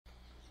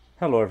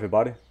Hello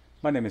everybody,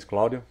 my name is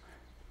Claudio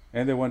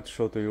and I want to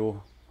show to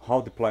you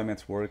how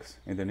deployments works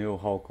in the new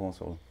HAL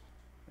Console,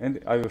 and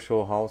I will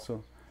show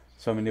also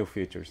some new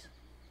features.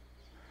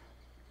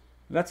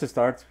 Let's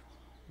start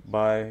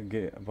by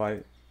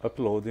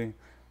uploading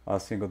a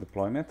single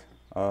deployment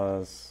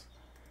as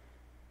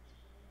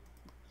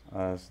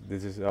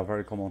this is a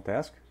very common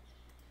task.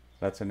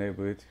 Let's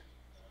enable it.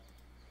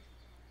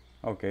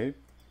 Okay,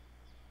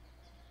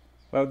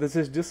 well, this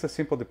is just a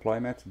simple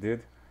deployment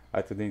did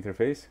at the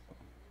interface.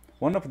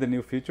 One of the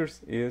new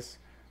features is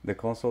the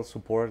console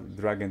support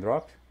drag and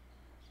drop.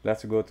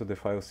 Let's go to the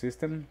file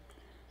system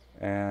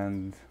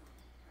and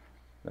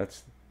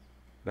let's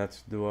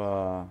do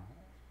a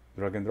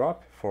drag and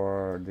drop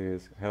for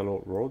this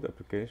Hello World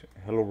application,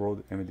 Hello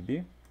World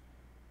MDB.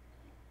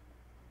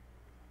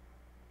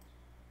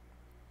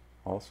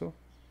 Also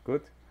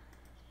good.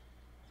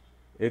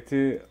 It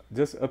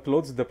just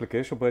uploads the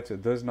application, but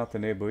it does not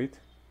enable it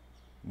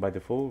by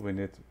default. We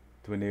need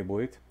to enable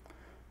it.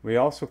 We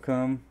also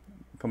can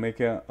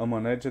make a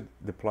unmanaged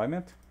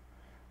deployment.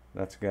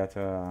 Let's get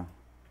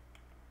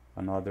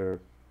another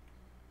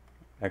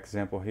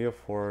example here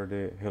for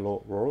the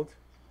Hello World.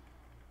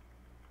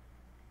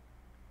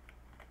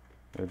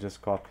 We'll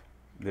just copy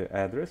the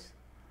address.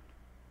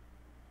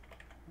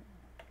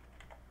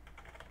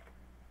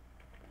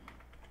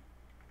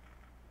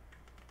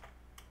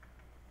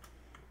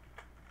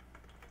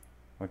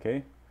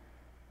 Okay.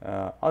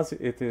 As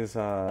it is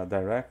a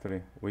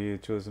directory, we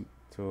choose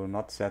to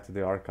not set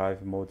the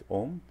archive mode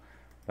on.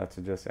 Let's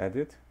just add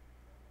it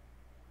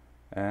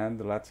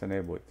and let's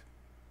enable it.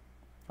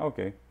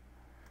 Okay,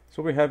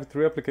 so we have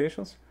 3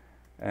 applications,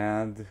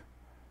 and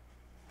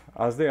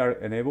as they are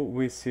enabled,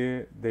 we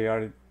see they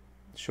are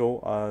show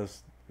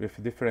us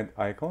with different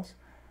icons.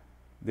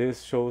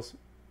 This shows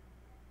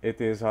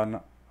it is an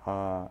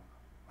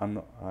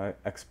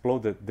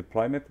exploded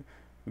deployment.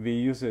 We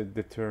use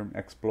the term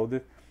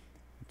exploded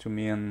to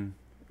mean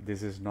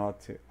this is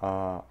not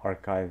an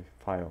archive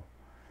file.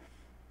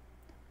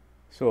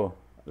 So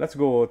let's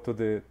go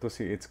to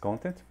see its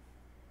content.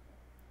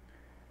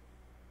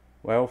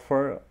 Well,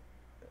 for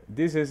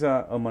this is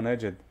a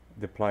unmanaged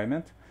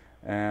deployment,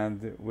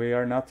 and we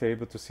are not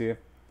able to see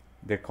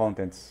the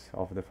contents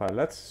of the file.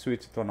 Let's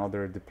switch to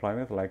another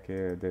deployment like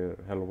the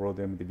Hello World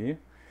MDB.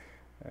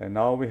 And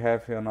now we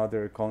have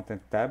another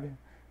content tab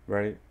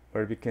where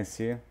we can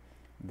see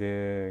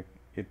the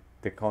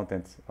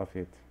contents of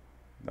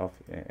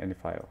any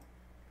file,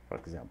 for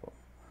example.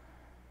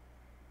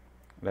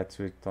 Let's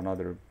switch to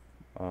another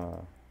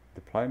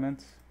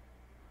deployment,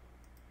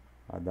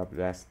 a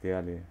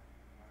WSDL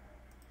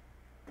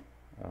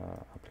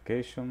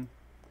application,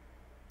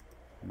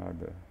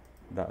 another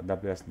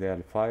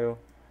WSDL file.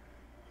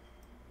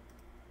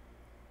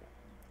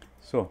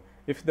 So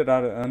if there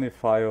are any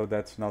file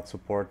that's not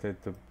supported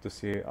to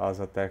see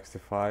as a text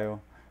file,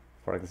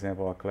 for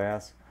example a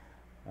class,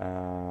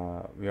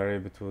 we are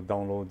able to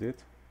download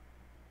it.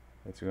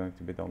 It's going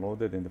to be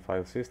downloaded in the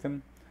file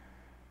system.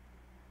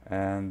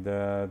 And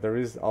there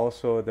is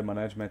also the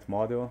management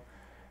module.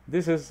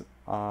 This is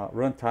a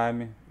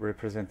runtime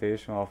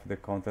representation of the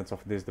contents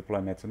of this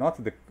deployment, not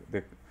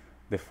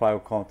the file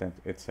content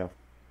itself.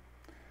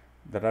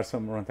 There are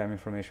some runtime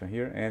information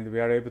here, and we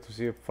are able to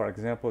see, for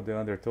example, the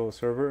undertow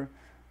server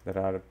that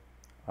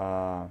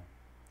are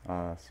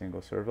a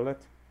single servlet,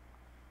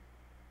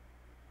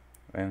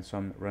 and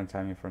some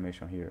runtime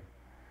information here.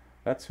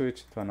 Let's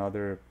switch to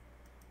another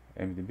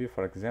MDB,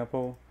 for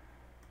example.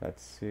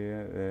 Let's see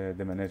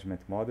the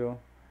management module,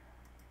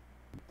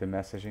 the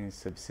messaging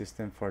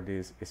subsystem for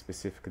this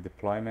specific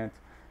deployment.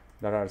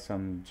 There are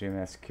some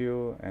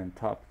GMSQ and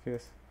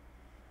topics.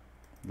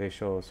 They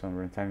show some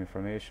runtime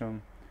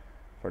information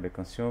for the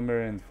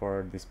consumer, and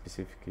for the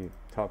specific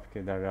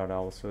topic there are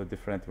also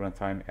different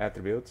runtime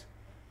attributes.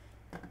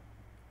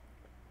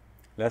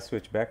 Let's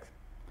switch back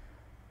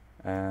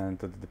and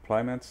to the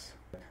deployments.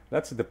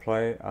 Let's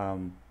deploy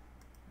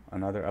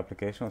another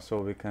application so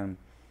we can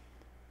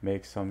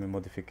make some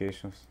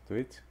modifications to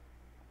it.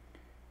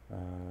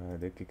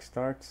 The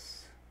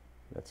kickstarts.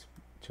 Let's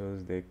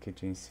choose the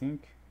kitchen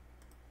sink.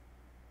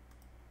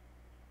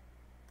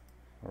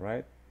 All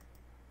right,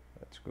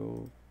 let's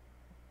go.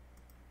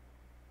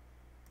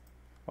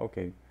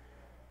 Okay,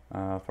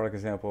 for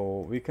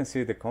example, we can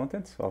see the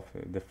contents of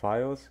the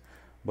files,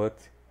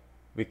 but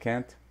we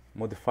can't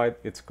modify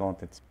its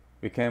contents.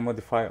 We can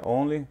modify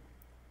only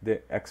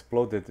the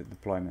exploded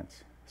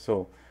deployments.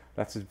 So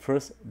let's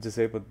first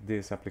disable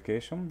this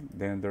application,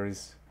 then there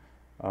is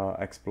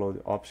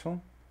explode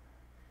option,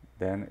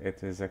 then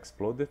it is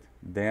exploded,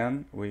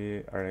 then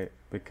we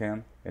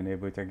can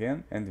enable it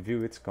again and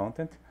view its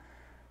content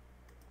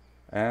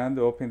and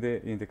open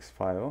the index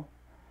file.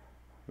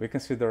 We can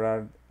see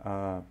there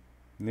are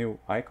new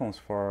icons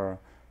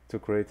to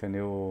create a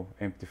new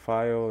empty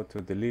file,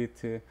 to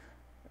delete,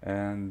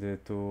 and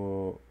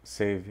to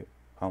save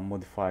a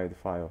modified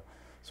file.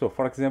 So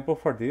for example,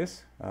 for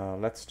this,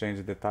 let's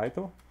change the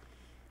title.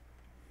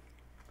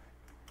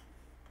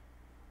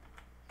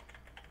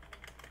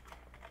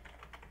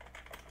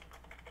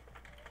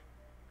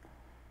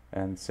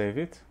 And save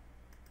it.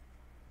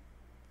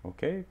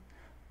 Okay,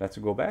 let's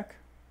go back,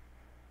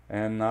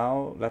 and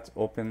now let's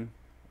open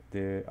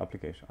the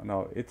application.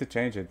 Now it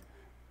changed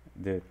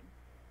the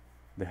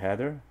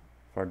header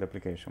for the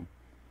application.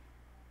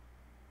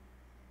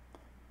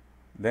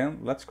 Then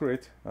let's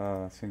create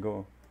a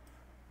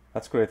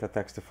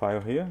text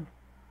file here,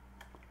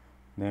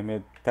 name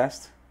it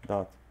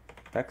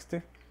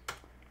test.txt,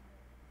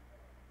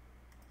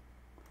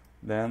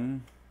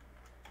 then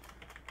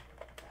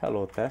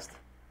hello test,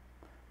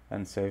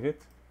 and save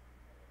it.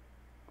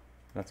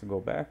 Let's go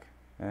back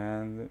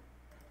and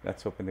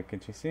let's open the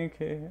kitchen sink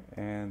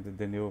and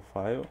the new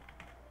file.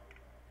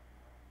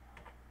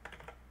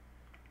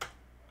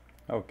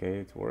 Okay,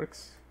 it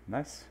works.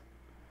 Nice.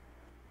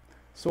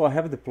 So I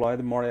have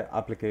deployed more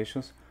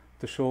applications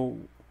to show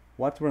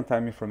what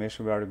runtime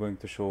information we are going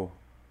to show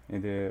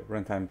in the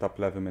runtime top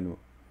level menu.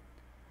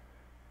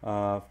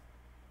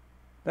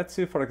 Let's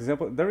see, for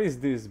example, there is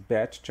this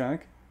batch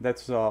chunk.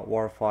 That's a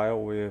WAR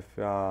file with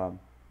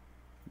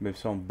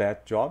some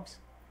batch jobs.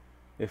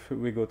 If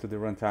we go to the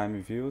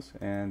runtime views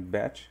and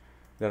batch,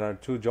 there are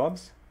 2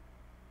 jobs,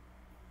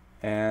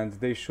 and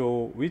they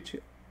show which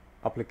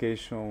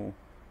application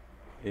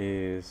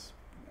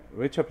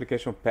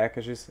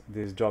packages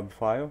this job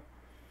file.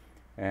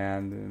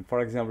 And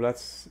for example,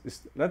 let's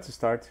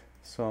start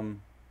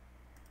some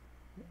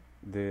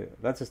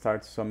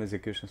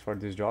executions for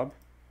this job.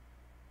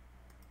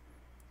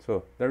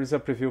 So there is a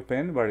preview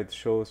pane where it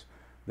shows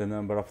the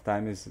number of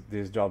times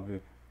this job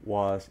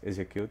was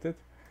executed.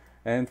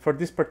 And for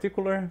this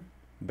particular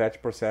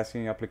batch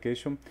processing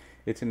application,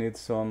 it needs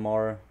some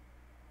more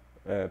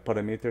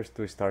parameters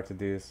to start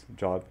this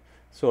job.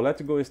 So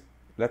let's go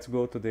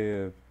to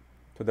the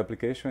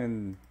application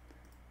and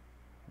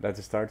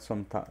let's start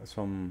some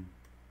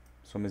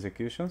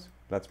executions.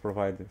 Let's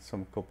provide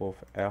some couple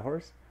of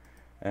errors,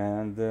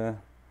 and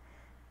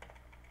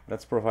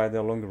let's provide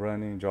a long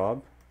running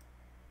job,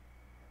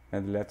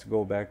 and let's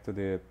go back to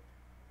the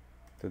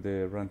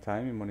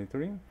runtime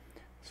monitoring.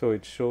 So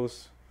it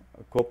shows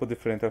a couple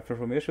different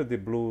information. The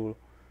blue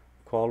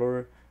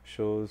color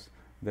shows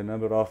the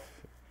number of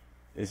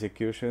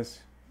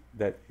executions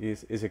that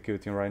is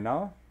executing right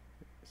now.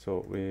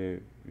 So we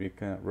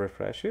can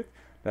refresh it.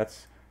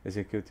 Let's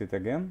execute it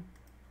again,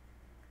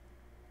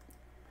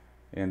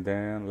 and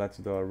then let's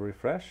do a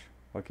refresh.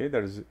 Okay,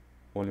 there's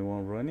only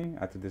one running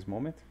at this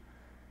moment.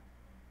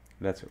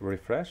 Let's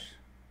refresh.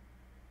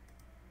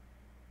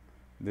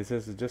 This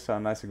is just a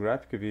nice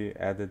graphic we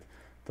added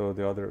to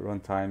the other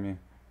runtime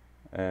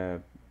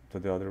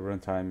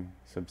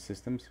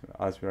subsystems,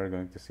 as we are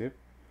going to see.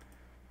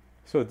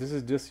 So this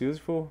is just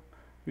useful.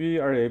 We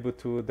are able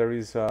to, there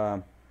is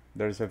a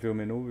view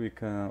menu. We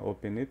can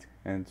open it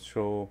and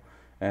show,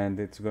 and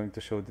it's going to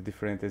show the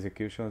different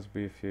executions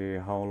with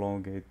how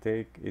long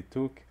it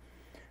took,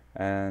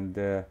 and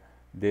the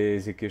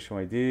execution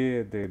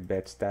ID, the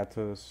batch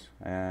status,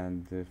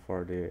 and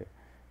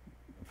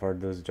for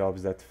those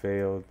jobs that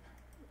failed,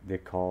 the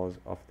cause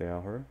of the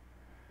error.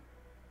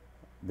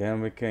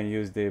 Then we can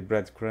use the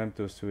breadcrumb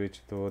to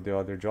switch to the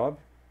other job.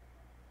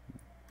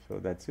 So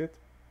that's it.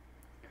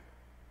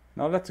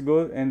 Now let's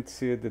go and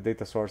see the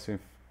data source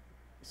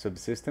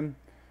subsystem.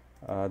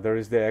 There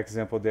is the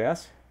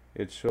example.ds.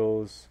 It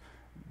shows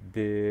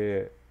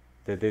the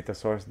data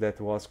source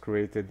that was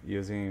created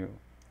using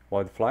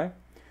Wildfly,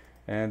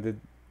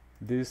 and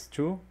these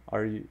 2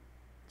 are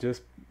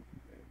just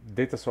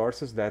data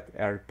sources that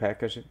are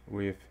packaged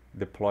with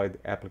deployed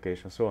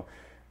applications. So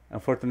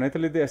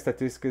unfortunately, the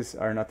statistics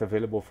are not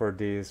available for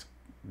these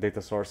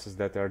data sources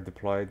that are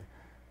deployed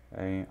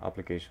in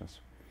applications,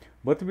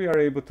 but we are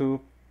able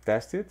to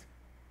test it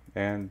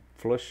and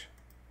flush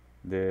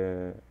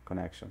the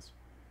connections.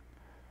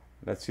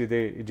 Let's see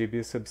the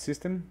EJB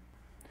subsystem.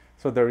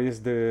 So there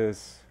is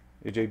this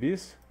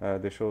EJBs.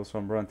 They show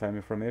some runtime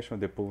information,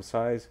 the pool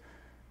size,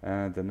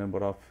 and the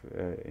number of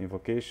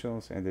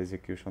invocations and the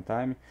execution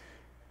time.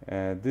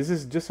 This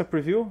is just a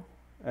preview,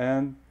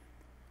 and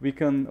we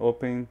can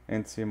open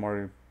and see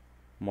more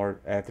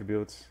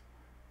attributes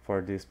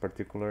for this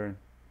particular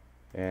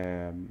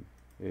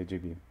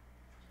EJB.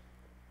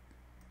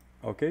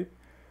 Okay,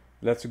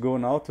 let's go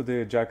now to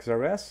the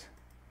JAX-RS.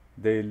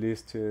 They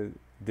list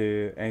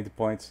the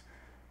endpoints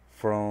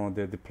from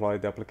the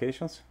deployed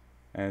applications,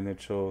 and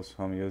it shows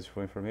some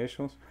useful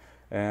information,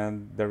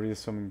 and there is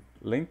some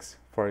links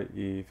for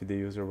if the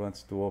user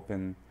wants to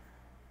open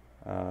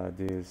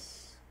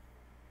this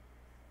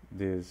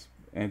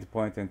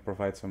endpoint and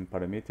provide some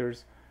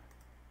parameters.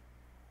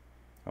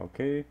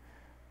 Okay,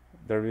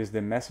 there is the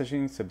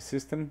messaging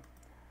subsystem.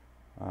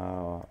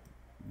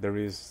 There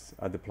is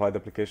a deployed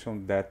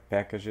application that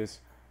packages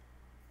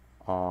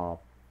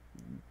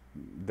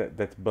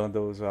that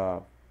bundles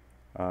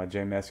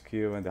JMS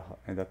queue and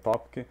the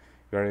topic.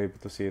 You are able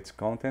to see its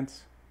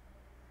contents.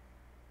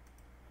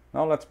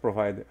 Now let's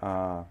provide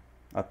a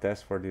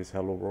test for this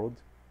hello world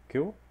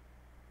queue.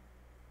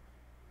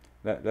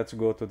 Let's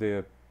go to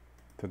the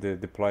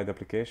deployed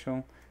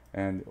application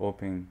and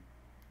open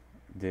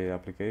the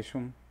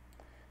application.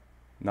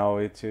 Now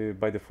it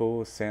by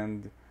default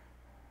send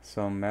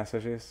some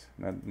messages.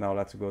 Now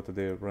let's go to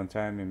the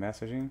runtime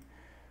messaging.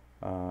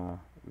 Uh,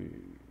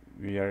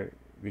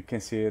 we can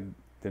see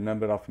the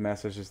number of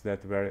messages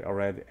that were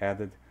already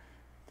added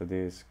to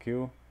this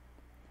queue,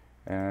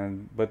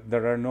 but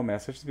there are no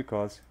messages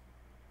because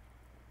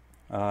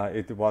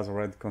it was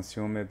already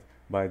consumed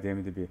by the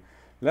MDB.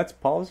 Let's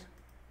pause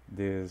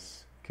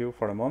this queue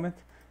for a moment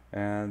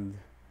and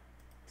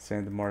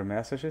send more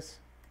messages,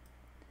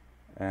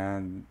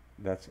 and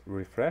let's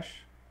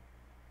refresh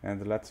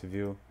and let's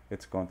view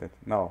its content.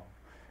 Now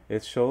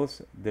it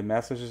shows the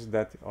messages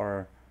that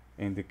are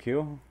in the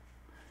queue,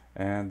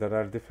 and there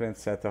are different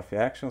set of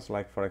actions,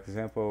 like for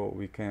example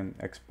we can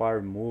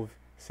expire, move,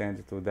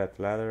 send to that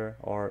letter,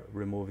 or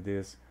remove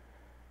this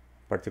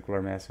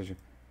particular message.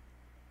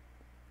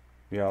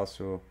 We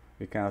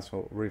can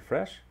also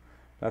refresh.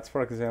 Let's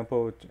for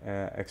example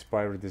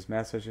expire this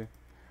message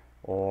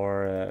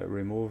or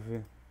remove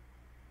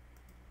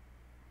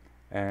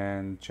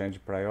and change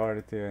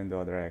priority and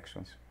other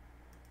actions.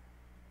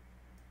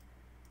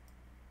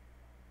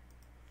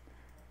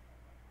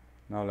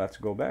 Now let's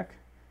go back.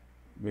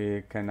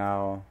 We can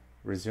now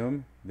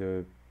resume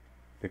the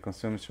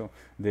consumption,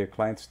 the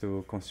clients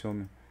to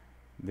consume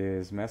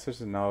this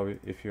message. Now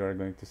if you are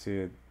going to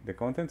see the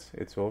contents,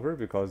 it's over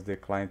because the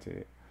client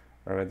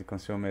already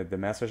consumed the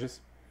messages.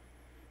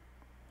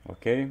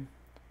 Okay,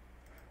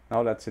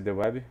 now let's see the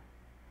web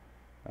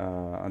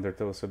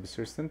Undertow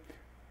subsystem.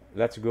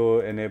 Let's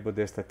go enable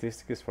the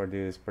statistics for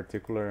this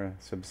particular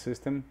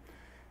subsystem,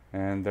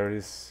 and there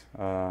is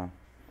some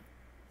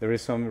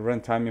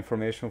runtime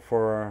information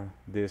for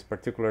this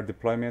particular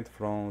deployment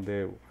from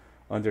the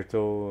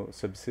Undertow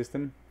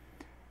subsystem,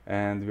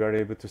 and we are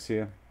able to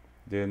see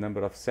the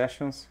number of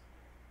sessions.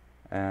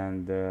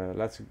 And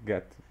let's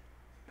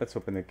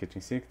open the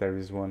kitchen sink. There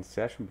is one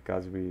session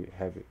because we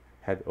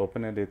had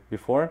opened it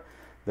before.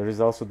 There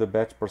is also the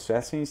batch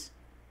processings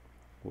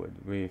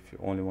with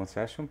only one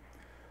session.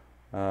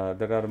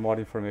 There are more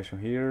information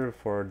here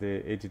for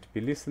the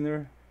HTTP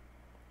listener.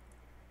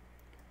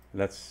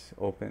 Let's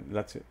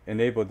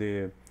enable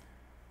the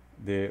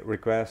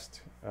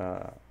request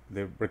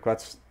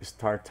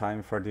start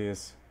time for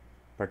this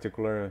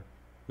particular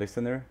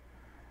listener,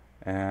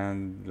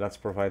 and let's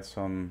provide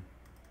some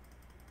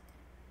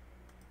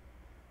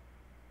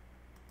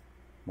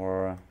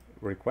more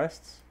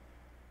requests.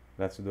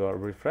 Let's do a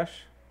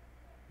refresh.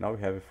 Now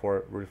we have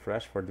a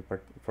refresh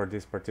for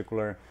this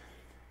particular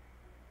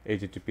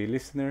HTTP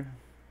listener,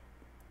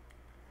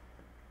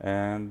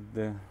 and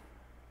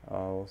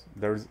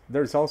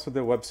there's also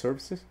the web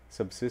services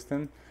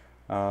subsystem.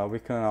 We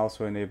can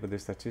also enable the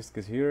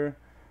statistics here,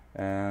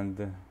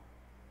 and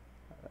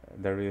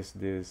there is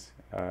this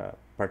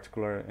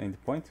particular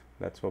endpoint.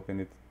 Let's open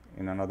it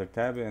in another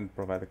tab and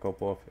provide a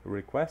couple of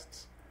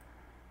requests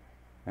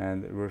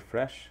and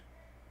refresh.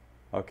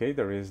 Okay,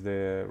 there is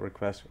the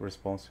request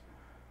response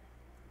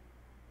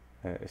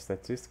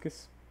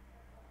statistics.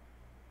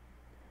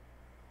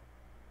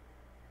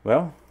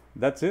 Well,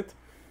 that's it.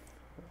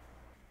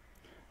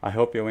 I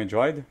hope you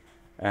enjoyed,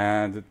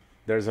 and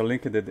there's a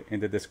link in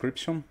the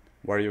description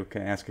where you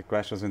can ask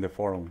questions in the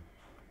forum.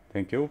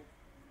 Thank you.